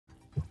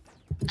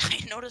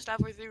noticed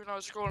halfway through when I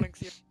was scrolling.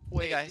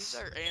 Wait, guys.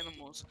 these are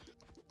animals.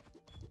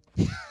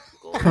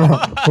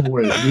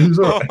 Wait, these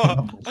are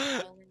animals.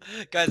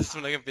 Guys, this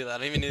one I can feel that. I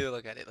don't even need to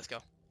look at it. Let's go.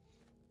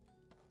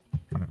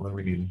 What do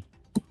we need?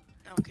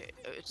 Okay,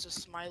 it's a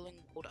smiling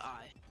gold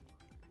eye.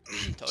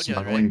 Told you,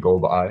 Smiling right?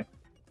 gold eye.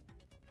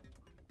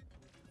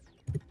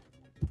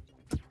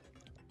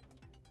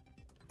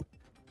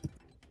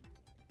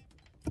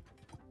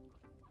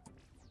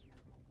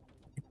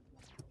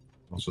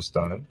 Almost just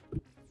died.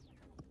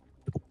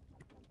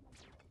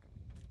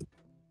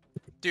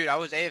 Dude, I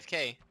was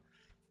AFK.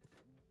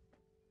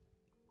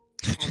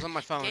 I was on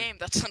my phone. Game,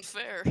 that's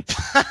unfair.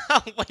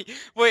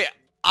 wait,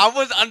 I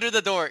was under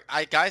the door.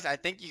 Guys, I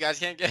think you guys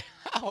can't get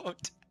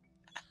out.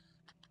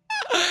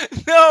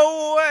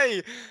 No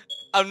way!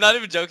 I'm not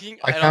even joking.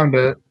 I found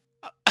it.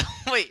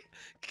 Wait,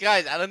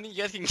 guys, I don't think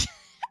you guys can.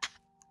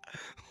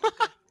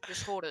 Okay,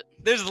 just hold it.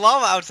 There's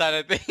lava outside,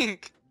 I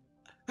think.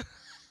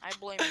 I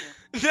blame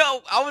you.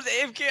 No, I was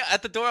AFK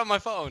at the door on my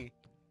phone.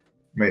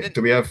 Wait,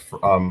 do we have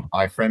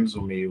iframes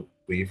when we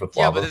leave with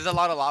Yeah, lava? but there's a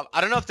lot of lava. I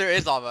don't know if there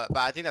is lava, but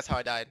I think that's how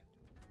I died.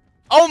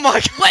 Oh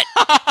my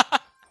god!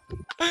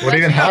 What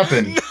even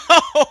happened? No!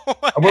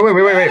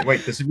 Oh,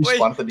 wait. This is you Wait,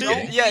 spawn at the don't-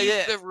 beginning? Yeah, Leave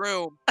yeah. the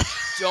room.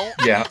 Don't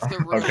Yeah, leave the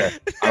room. okay.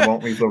 I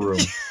won't leave the room.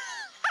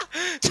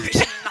 There's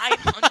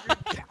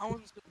 900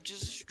 pounds of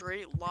just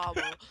straight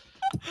lava.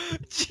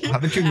 How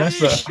did you mess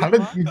that? How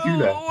did you do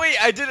that? Oh, wait,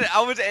 I did it.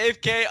 I was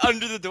AFK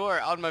under the door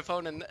on my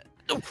phone, and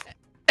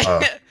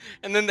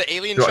and then the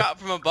alien Do I- shot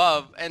from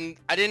above, and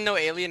I didn't know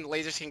alien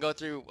lasers can go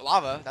through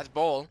lava. That's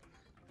bull.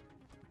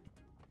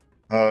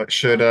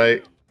 Should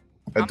I?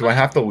 I'm Do I not-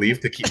 have to leave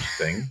to keep the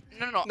thing?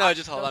 No. No,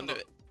 just hold on to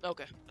it.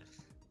 Okay.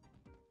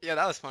 Yeah,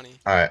 that was funny.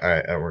 Alright,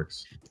 that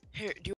works. Here, do you